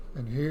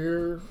And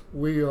here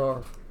we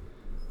are.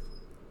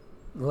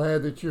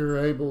 Glad that you're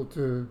able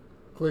to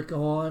click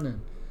on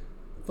and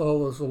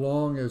follow us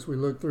along as we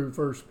look through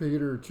 1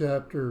 Peter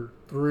chapter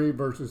 3,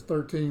 verses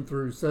 13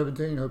 through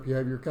 17. Hope you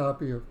have your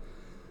copy of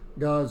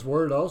God's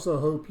Word. I also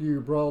hope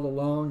you brought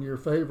along your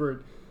favorite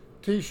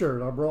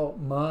t-shirt. I brought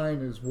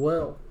mine as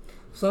well.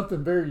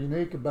 Something very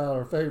unique about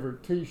our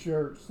favorite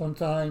t-shirts.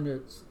 Sometimes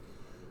it's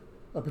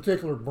a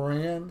particular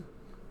brand.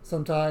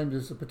 Sometimes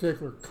it's a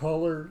particular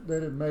color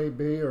that it may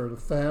be, or the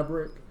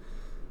fabric.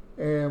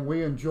 And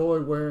we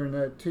enjoy wearing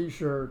that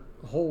t-shirt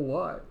a whole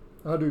lot.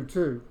 I do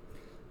too.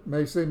 You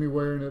may see me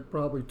wearing it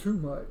probably too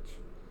much.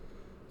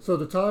 So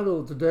the title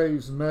of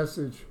today's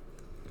message,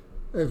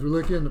 as we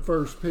look into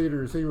 1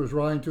 Peter, as he was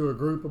writing to a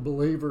group of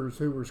believers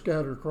who were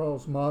scattered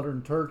across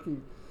modern Turkey,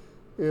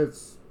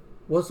 it's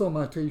what's on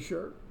my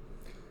t-shirt.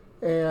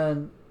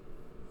 And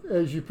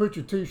as you put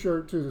your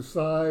t-shirt to the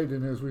side,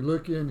 and as we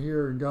look in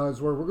here in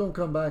God's Word, we're going to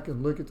come back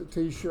and look at the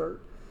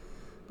t-shirt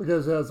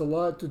because it has a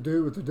lot to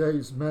do with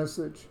today's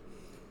message.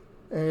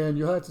 And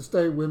you'll have to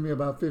stay with me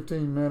about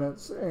 15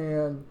 minutes.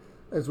 And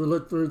as we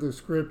look through the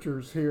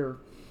scriptures here,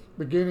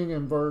 beginning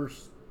in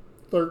verse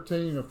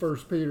 13 of 1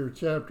 Peter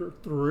chapter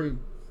 3,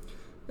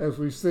 as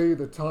we see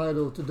the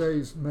title of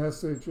today's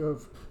message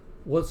of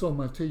what's on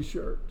my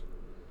t-shirt.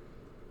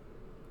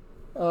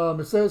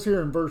 It says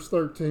here in verse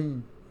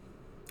 13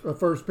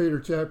 of 1 Peter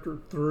chapter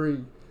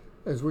 3,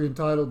 as we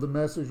entitled the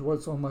message,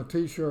 What's on My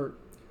T-Shirt?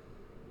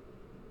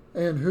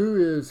 And who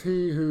is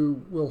he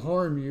who will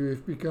harm you if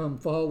you become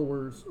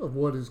followers of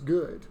what is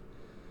good?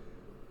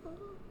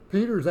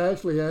 Peter's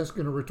actually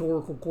asking a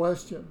rhetorical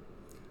question,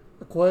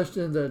 a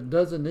question that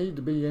doesn't need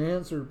to be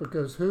answered,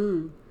 because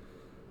who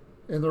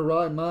in their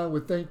right mind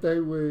would think they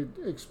would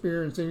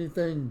experience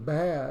anything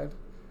bad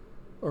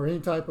or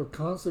any type of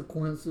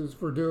consequences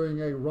for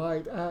doing a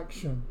right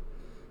action?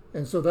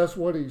 And so that's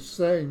what he's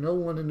saying. No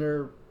one in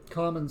their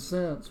common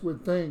sense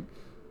would think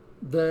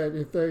that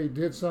if they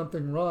did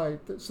something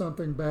right, that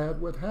something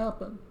bad would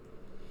happen.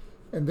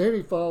 And then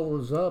he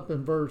follows up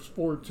in verse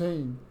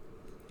 14.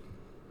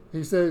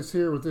 He says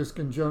here with this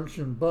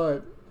conjunction,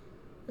 but,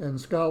 and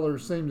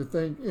scholars seem to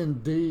think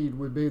indeed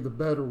would be the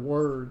better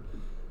word.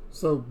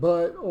 So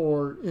but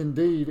or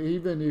indeed,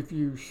 even if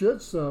you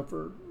should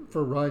suffer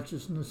for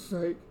righteousness'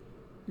 sake,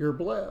 you're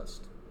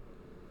blessed.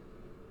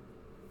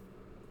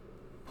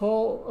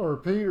 Paul or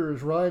Peter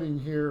is writing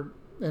here,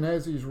 and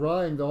as he's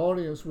writing, the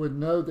audience would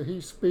know that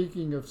he's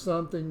speaking of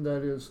something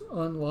that is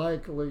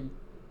unlikely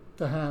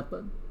to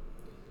happen.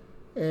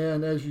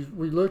 And as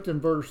we looked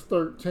in verse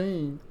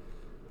 13,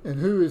 and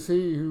who is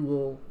he who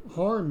will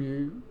harm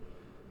you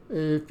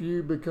if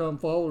you become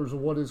followers of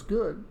what is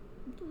good?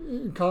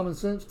 Common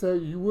sense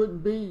tells you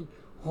wouldn't be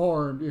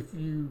harmed if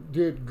you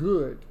did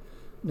good.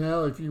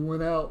 Now, if you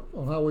went out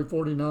on Highway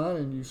 49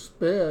 and you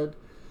sped,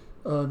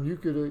 you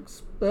could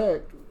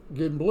expect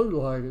getting blue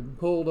lighted and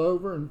pulled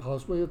over and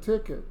possibly a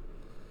ticket.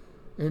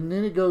 And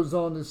then he goes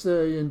on to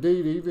say,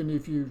 indeed, even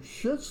if you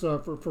should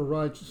suffer for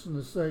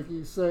righteousness' sake,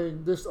 he's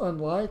saying this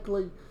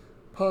unlikely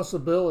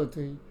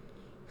possibility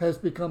has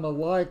become a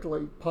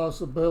likely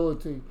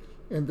possibility,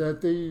 and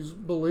that these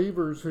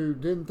believers who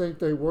didn't think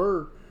they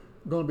were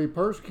going to be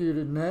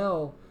persecuted,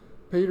 now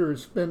Peter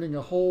is spending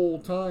a whole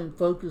time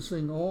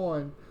focusing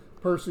on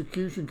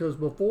persecution, because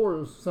before it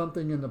was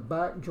something in the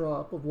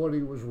backdrop of what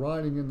he was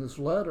writing in this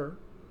letter.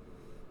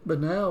 But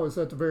now it's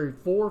at the very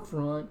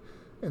forefront,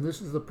 and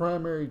this is the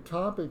primary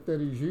topic that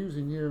he's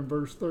using here in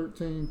verse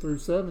 13 through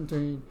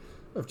 17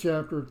 of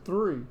chapter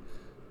 3.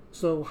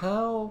 So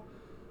how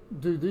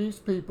do these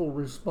people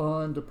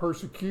respond to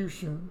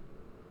persecution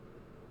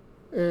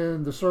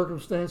and the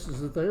circumstances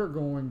that they are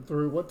going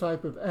through? What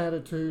type of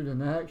attitude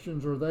and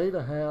actions are they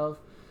to have?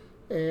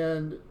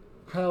 And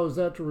how is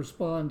that to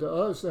respond to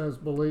us as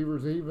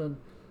believers, even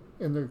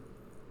in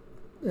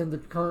the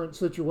current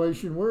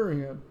situation we're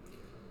in?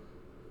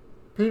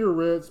 Peter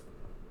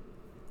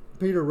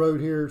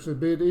wrote here, so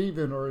be it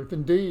even, or if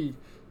indeed,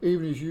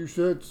 even as you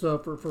should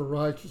suffer for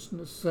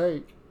righteousness'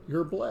 sake,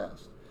 you're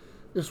blessed.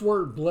 This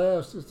word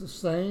blessed is the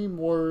same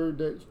word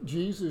that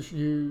Jesus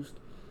used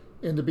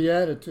in the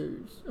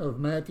Beatitudes of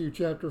Matthew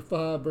chapter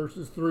 5,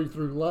 verses 3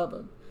 through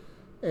 11.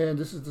 And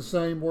this is the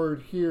same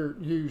word here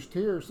used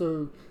here.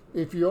 So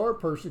if you are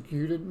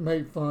persecuted,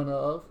 made fun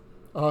of,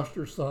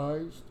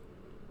 ostracized,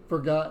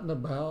 forgotten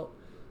about,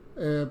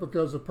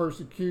 because of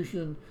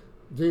persecution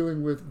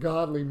dealing with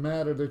godly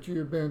matter, that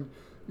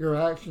your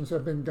actions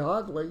have been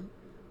godly,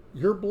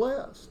 you're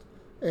blessed.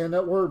 And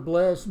that word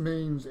blessed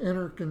means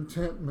inner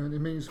contentment. It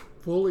means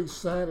fully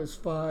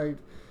satisfied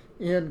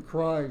in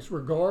Christ,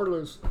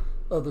 regardless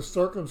of the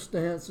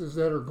circumstances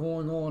that are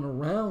going on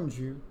around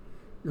you.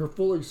 You're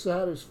fully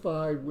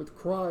satisfied with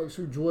Christ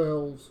who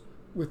dwells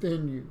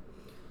within you.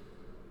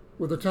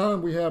 With the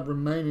time we have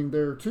remaining,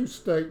 there are two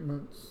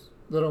statements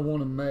that I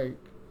want to make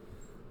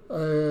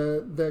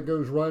that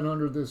goes right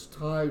under this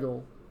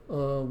title,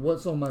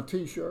 What's on My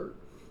T-Shirt.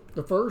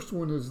 The first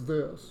one is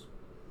this: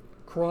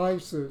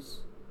 crisis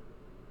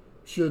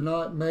should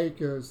not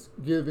make us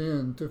give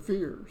in to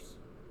fears.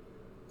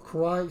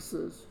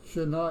 crisis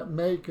should not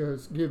make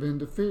us give in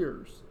to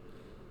fears.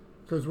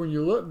 Because when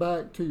you look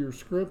back to your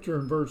scripture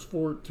in verse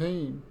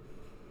 14,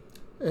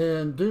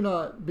 and do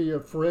not be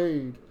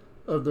afraid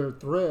of their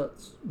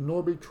threats,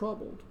 nor be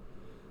troubled.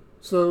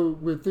 So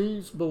with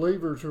these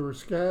believers who are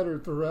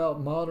scattered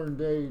throughout modern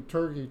day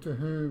Turkey, to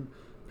whom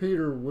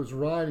Peter was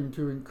writing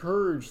to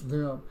encourage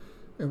them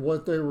in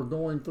what they were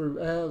going through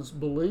as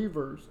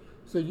believers,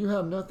 so you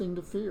have nothing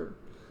to fear.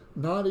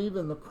 Not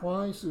even the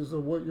crisis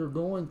of what you're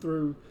going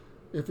through,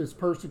 if it's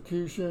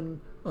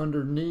persecution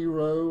under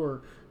Nero,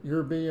 or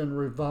you're being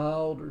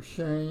reviled or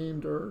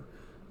shamed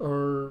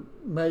or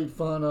made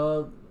fun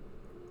of,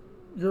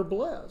 you're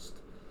blessed.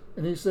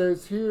 And he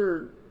says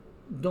here,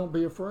 don't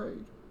be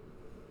afraid.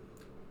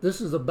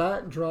 This is a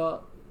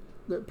backdrop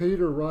that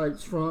Peter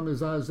writes from,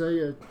 is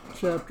Isaiah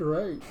chapter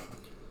 8.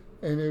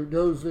 And it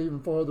goes even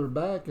farther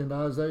back in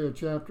Isaiah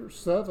chapter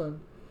 7,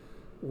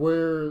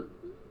 where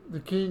the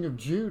king of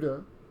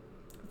Judah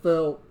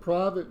felt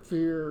private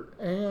fear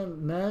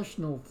and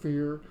national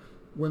fear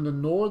when the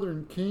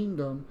northern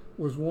kingdom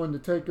was one to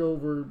take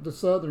over the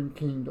southern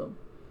kingdom.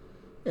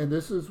 And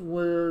this is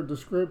where the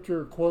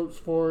scripture quotes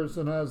for us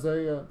in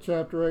Isaiah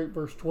chapter 8,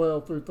 verse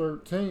 12 through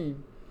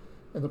 13.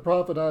 And the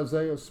prophet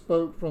Isaiah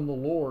spoke from the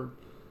Lord.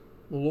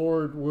 The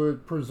Lord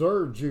would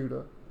preserve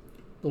Judah.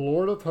 The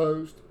Lord of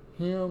hosts,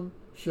 him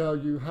shall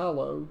you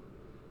hallow.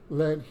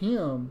 Let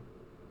him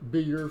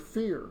be your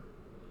fear.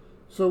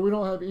 So we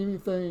don't have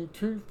anything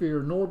to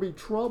fear, nor be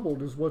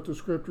troubled, is what the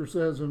scripture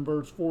says in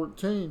verse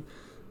 14.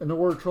 And the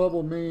word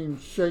trouble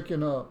means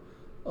shaken up,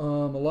 a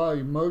lot of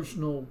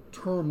emotional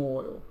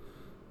turmoil.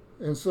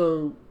 And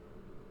so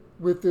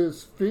with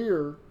this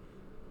fear,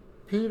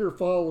 Peter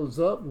follows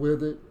up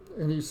with it,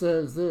 and he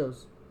says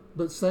this,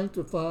 but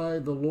sanctify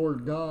the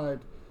Lord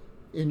God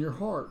in your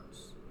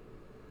hearts.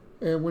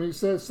 And when he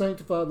says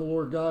sanctify the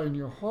Lord God in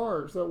your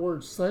hearts, that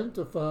word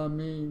sanctify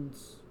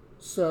means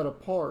set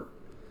apart.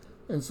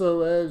 And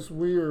so as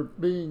we are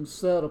being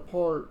set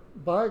apart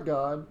by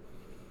God,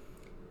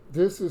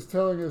 this is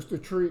telling us to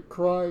treat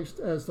Christ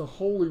as the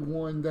Holy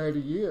One that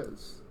he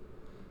is.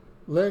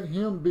 Let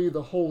him be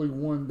the Holy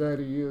One that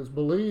he is.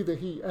 Believe that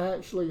he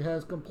actually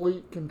has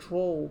complete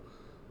control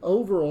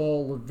over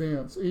all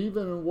events,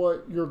 even in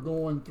what you're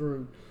going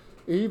through,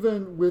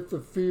 even with the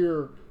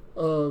fear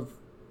of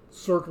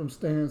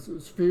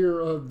circumstances, fear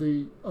of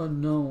the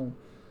unknown,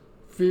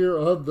 fear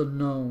of the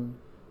known,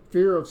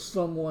 fear of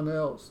someone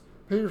else.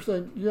 Peter's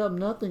saying, you have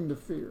nothing to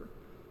fear.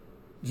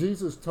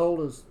 Jesus told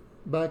us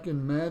back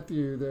in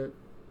Matthew that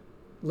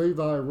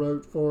Levi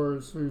wrote for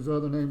us, whose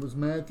other name was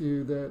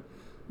Matthew, that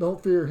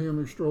don't fear him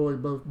who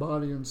destroyed both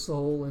body and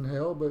soul in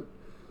hell, but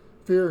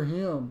fear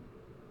him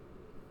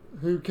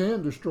who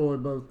can destroy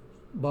both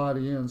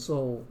body and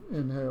soul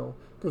in hell.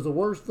 Because the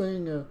worst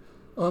thing an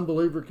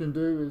unbeliever can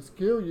do is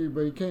kill you,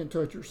 but he can't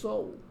touch your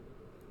soul.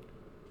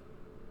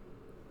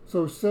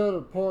 So set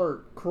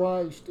apart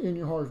Christ in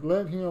your hearts.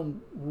 Let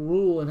him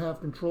rule and have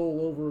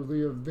control over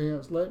the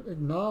events.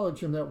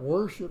 Acknowledge him, that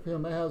worship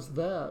him as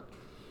that.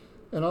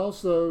 And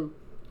also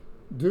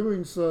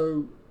doing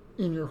so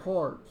in your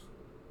hearts.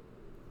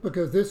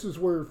 Because this is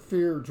where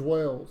fear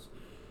dwells.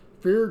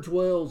 Fear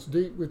dwells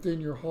deep within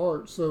your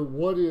heart. So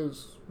what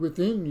is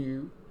within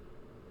you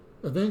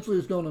eventually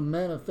is going to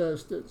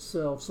manifest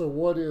itself. So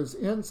what is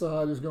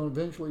inside is going to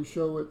eventually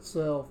show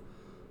itself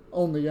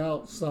on the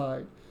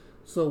outside.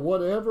 So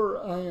whatever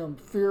I am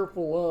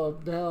fearful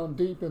of down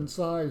deep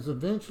inside is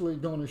eventually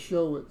going to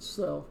show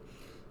itself.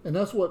 And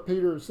that's what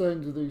Peter is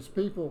saying to these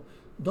people.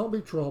 Don't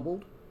be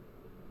troubled.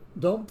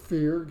 Don't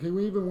fear. He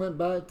even went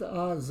back to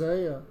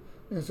Isaiah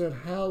and said,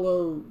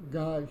 hallow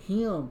God,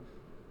 him.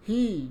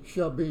 He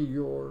shall be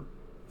your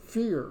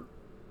fear.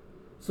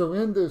 So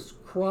in this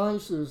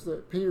crisis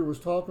that Peter was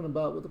talking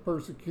about with the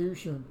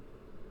persecution,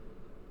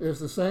 it's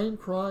the same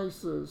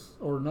crisis,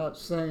 or not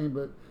same,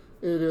 but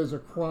it is a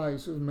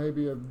crisis,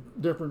 maybe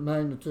of different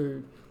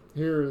magnitude.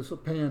 Here is a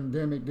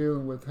pandemic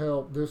dealing with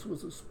health. This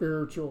was a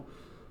spiritual,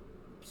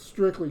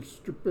 strictly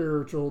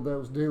spiritual, that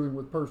was dealing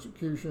with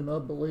persecution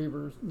of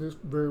believers. This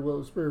very well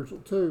is spiritual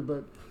too,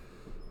 but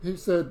he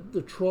said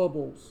the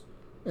troubles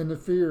and the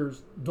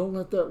fears, don't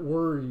let that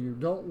worry you.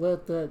 Don't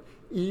let that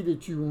eat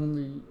at you on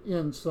the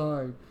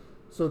inside.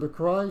 So the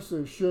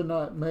crisis should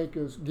not make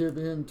us give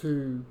in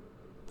to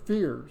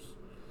fears.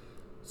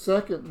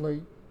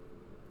 Secondly,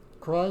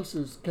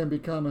 crisis can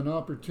become an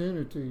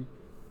opportunity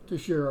to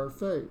share our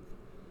faith.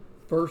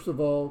 First of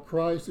all,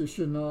 crisis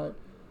should not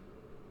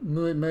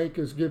make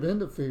us give in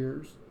to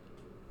fears.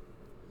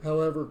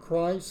 However,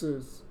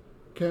 crisis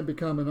can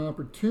become an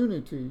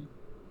opportunity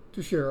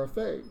to share our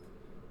faith.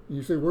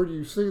 You say, where do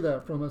you see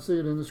that from? I see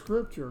it in the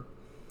scripture.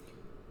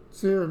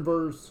 It's here in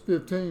verse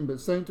 15,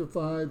 but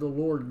sanctify the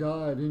Lord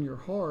God in your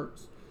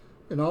hearts,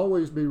 and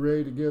always be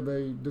ready to give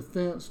a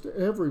defense to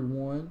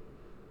everyone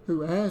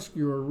who asks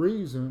you a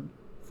reason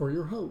for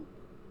your hope.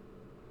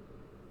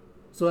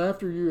 So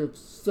after you have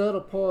set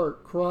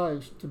apart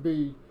Christ to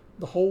be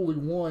the Holy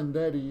One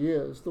that he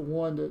is, the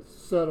one that's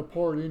set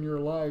apart in your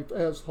life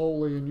as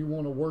holy, and you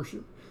want to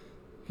worship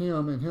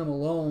him and him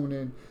alone,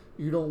 and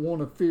You don't want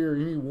to fear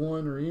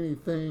anyone or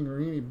anything or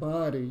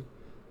anybody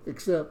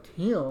except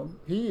Him.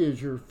 He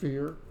is your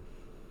fear.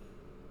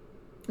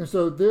 And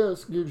so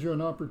this gives you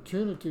an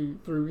opportunity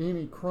through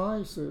any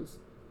crisis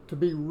to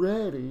be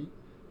ready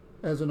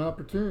as an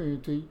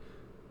opportunity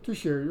to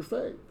share your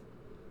faith.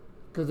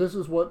 Because this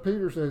is what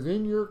Peter says,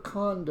 in your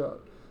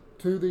conduct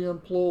to the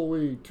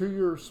employee, to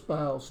your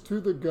spouse, to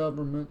the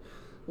government,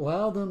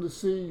 allow them to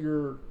see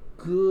your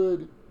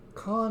good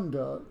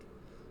conduct.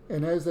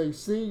 And as they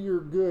see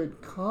your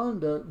good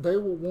conduct, they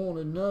will want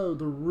to know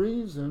the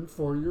reason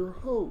for your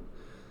hope.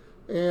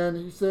 And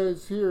he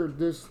says here,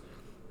 this,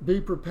 be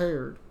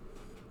prepared.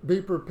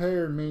 Be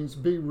prepared means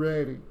be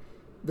ready.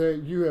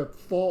 That you have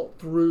thought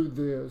through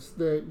this,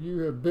 that you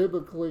have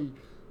biblically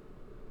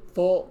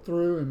thought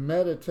through and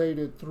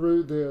meditated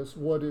through this,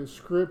 what is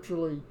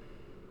scripturally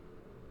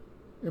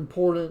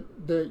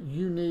important that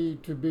you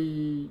need to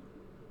be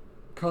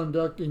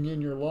conducting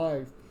in your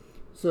life.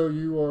 So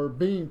you are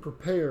being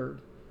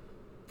prepared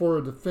for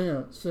a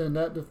defense, and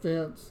that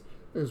defense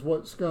is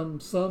what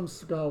some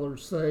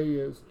scholars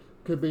say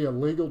could be a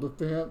legal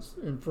defense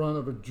in front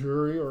of a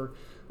jury, or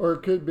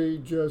it could be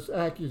just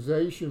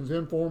accusations,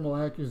 informal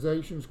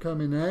accusations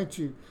coming at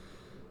you,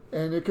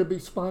 and it could be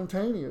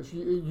spontaneous.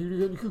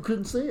 You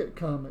couldn't see it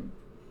coming,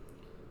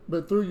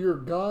 but through your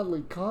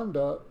godly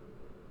conduct,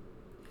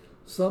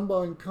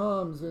 someone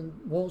comes and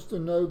wants to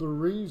know the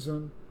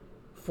reason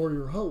for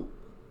your hope.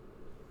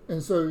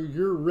 And so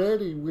you're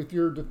ready with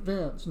your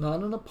defense,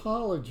 not an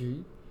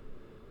apology,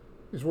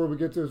 is where we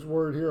get this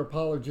word here,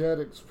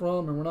 apologetics,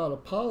 from, and we're not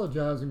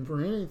apologizing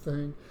for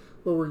anything,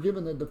 but we're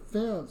giving a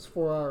defense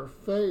for our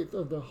faith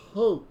of the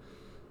hope.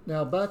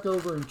 Now, back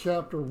over in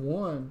chapter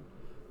 1,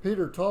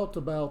 Peter talked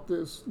about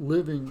this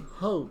living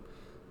hope.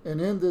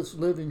 And in this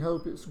living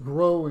hope, it's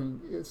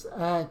growing, it's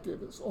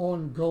active, it's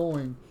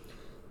ongoing.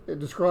 It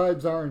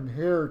describes our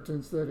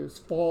inheritance that is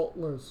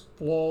faultless,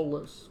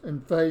 flawless,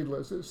 and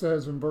fadeless. It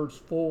says in verse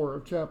 4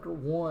 of chapter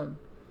 1,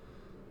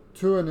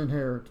 to an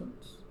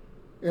inheritance,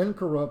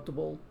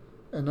 incorruptible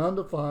and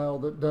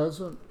undefiled, that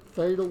doesn't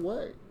fade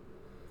away.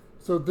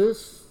 So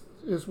this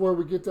is where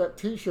we get that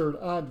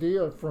t-shirt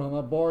idea from.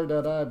 I borrowed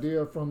that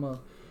idea from a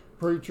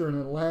preacher in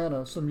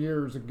Atlanta some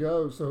years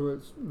ago, so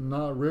it's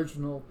not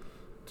original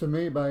to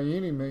me by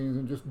any means,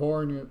 and just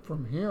borrowing it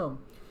from him.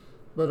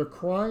 But a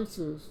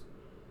crisis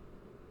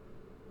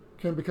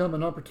can become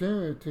an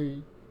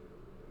opportunity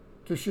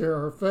to share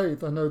our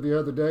faith. I know the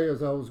other day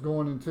as I was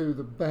going into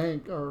the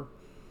bank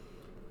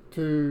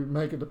to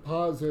make a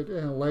deposit,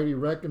 and a lady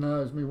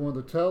recognized me, one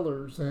of the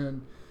tellers,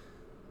 and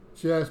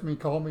she asked me,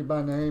 called me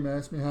by name,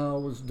 asked me how I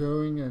was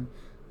doing, and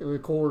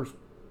of course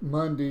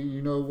Monday,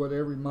 you know what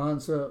every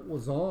mindset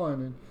was on,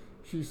 and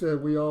she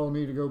said, we all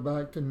need to go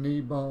back to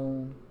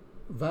Kneebone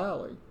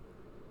Valley.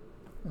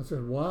 I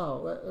said,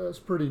 wow, that's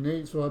pretty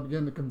neat. So I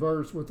began to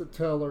converse with the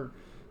teller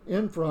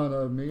in front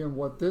of me and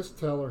what this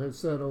teller had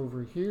said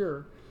over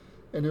here,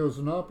 and it was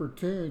an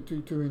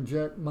opportunity to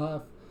inject my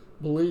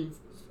belief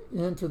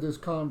into this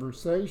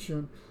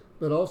conversation,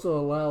 but also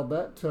allowed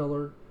that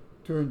teller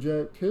to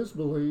inject his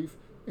belief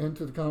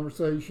into the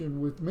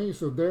conversation with me.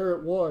 So there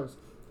it was,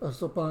 a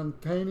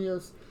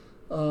spontaneous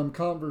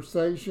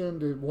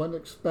conversation. It wasn't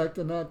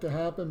expecting that to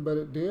happen, but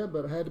it did.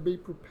 But it had to be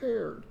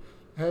prepared,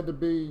 had to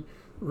be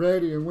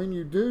ready. And when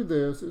you do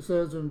this, it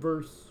says in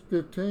verse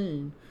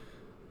 15,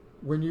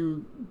 when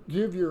you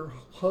give your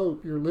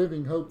hope, your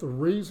living hope, the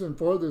reason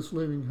for this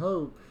living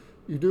hope,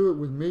 you do it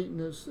with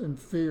meekness and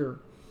fear.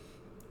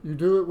 You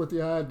do it with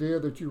the idea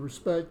that you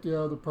respect the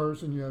other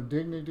person, you have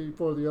dignity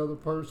for the other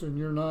person,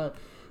 you're not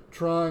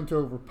trying to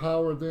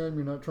overpower them,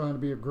 you're not trying to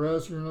be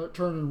aggressive, you're not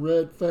turning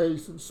red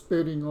face and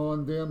spitting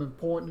on them and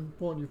pointing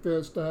your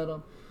fist at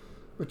them,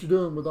 but you're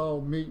doing it with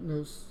all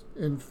meekness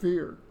and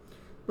fear.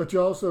 But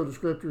you also, the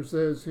scripture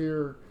says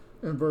here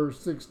in verse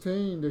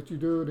 16, that you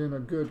do it in a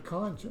good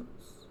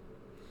conscience,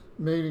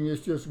 meaning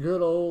it's just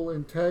good old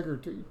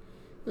integrity,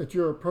 that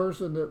you're a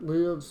person that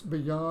lives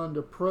beyond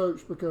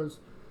approach, because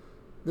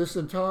this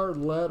entire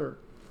letter,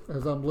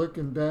 as I'm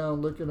looking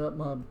down, looking at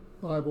my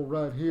Bible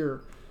right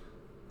here,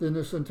 then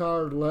this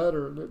entire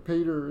letter that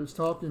Peter is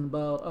talking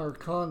about our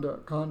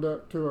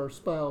conduct to our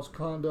spouse,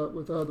 conduct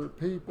with other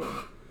people.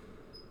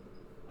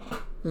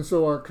 And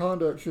so our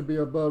conduct should be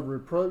above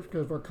reproach,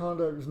 because if our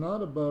conduct is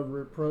not above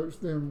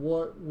reproach, then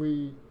what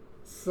we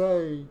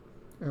say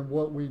and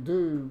what we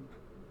do,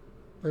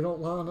 they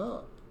don't line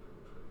up.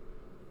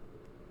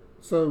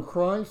 So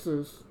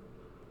crisis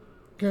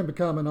can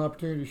become an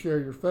opportunity to share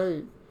your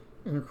faith,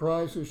 and a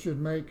crisis should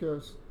make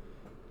us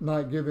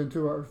not give in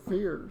to our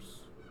fears.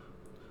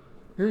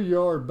 Here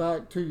you are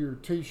back to your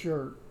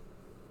t-shirt,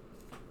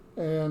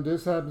 and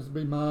this happens to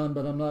be mine,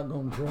 but I'm not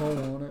going to draw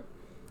on it.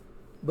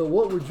 But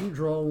what would you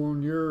draw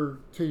on your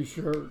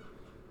t-shirt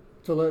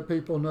to let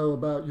people know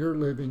about your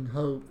living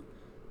hope,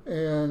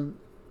 and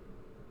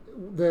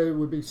that it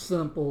would be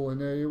simple,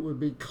 and that it would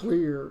be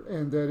clear,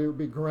 and that it would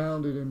be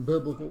grounded in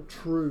biblical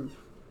truth?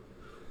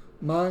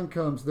 Mine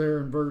comes there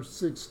in verse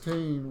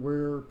 16,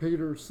 where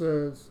Peter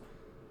says,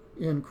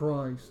 in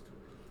Christ.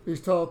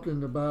 He's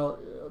talking about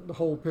the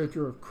whole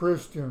picture of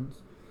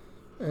Christians.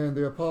 And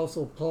the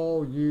Apostle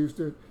Paul used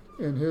it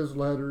in his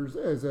letters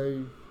as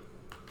a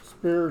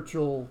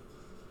spiritual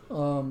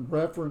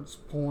reference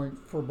point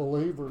for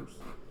believers.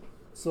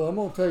 So I'm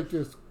going to take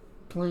this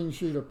clean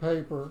sheet of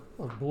paper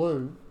of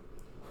blue,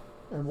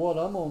 and what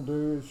I'm going to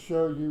do is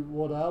show you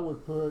what I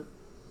would put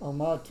on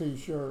my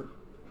t-shirt.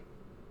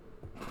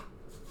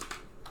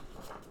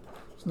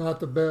 It's not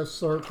the best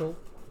circle,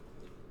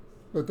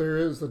 but there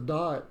is a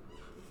dot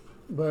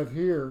right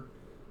here,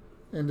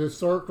 and this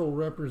circle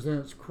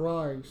represents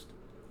Christ,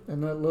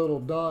 and that little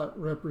dot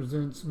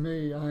represents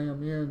me. I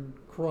am in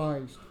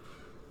Christ.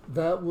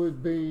 That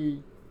would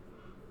be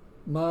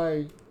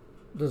my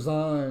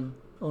design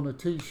on a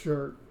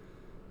t-shirt.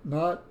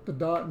 Not the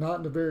dot, not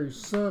in the very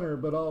center,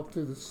 but off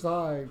to the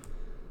side.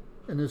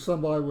 And if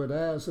somebody would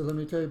ask, so let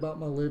me tell you about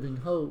my living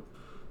hope.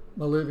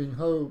 My living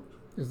hope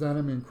is that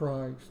I'm in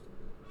Christ.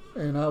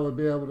 And I would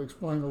be able to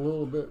explain a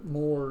little bit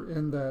more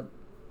in that.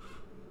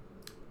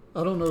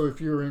 I don't know if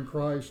you're in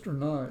Christ or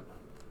not.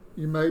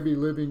 You may be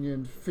living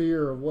in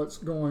fear of what's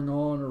going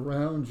on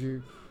around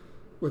you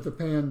with the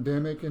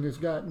pandemic, and it's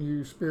gotten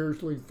you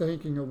spiritually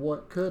thinking of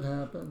what could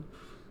happen.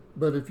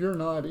 But if you're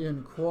not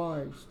in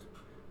Christ,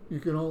 you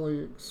can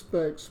only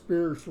expect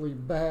spiritually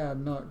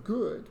bad, not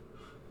good.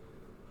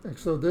 And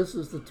so this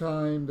is the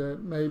time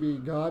that maybe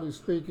God is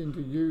speaking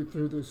to you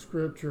through this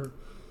scripture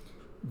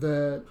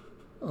that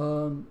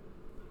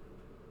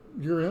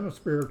you're in a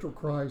spiritual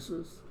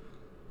crisis.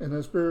 And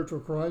that spiritual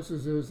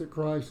crisis is that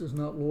Christ is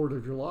not Lord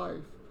of your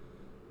life.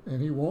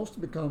 And he wants to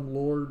become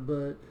Lord,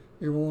 but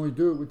he will only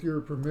do it with your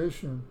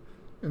permission.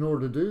 In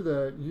order to do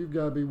that, you've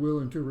got to be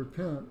willing to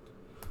repent.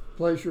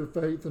 Place your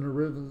faith in a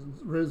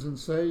risen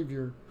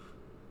Savior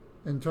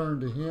and turn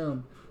to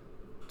him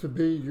to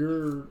be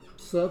your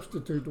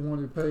substitute, the one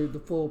who paid the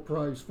full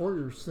price for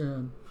your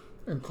sin,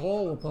 and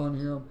call upon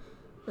him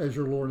as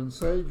your Lord and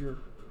Savior.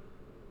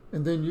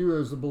 And then you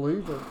as a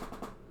believer,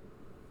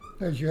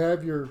 as you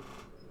have your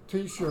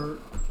t-shirt,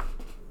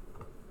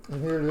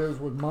 and here it is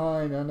with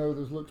mine. I know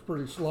this looks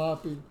pretty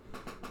sloppy,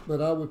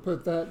 but I would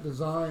put that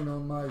design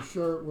on my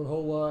shirt with a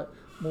whole lot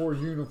more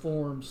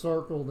uniform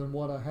circle than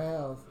what I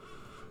have.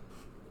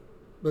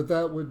 But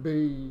that would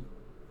be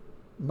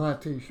my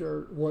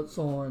t-shirt, what's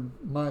on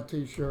my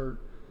t-shirt.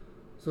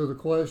 So the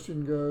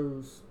question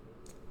goes,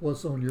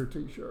 what's on your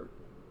t-shirt?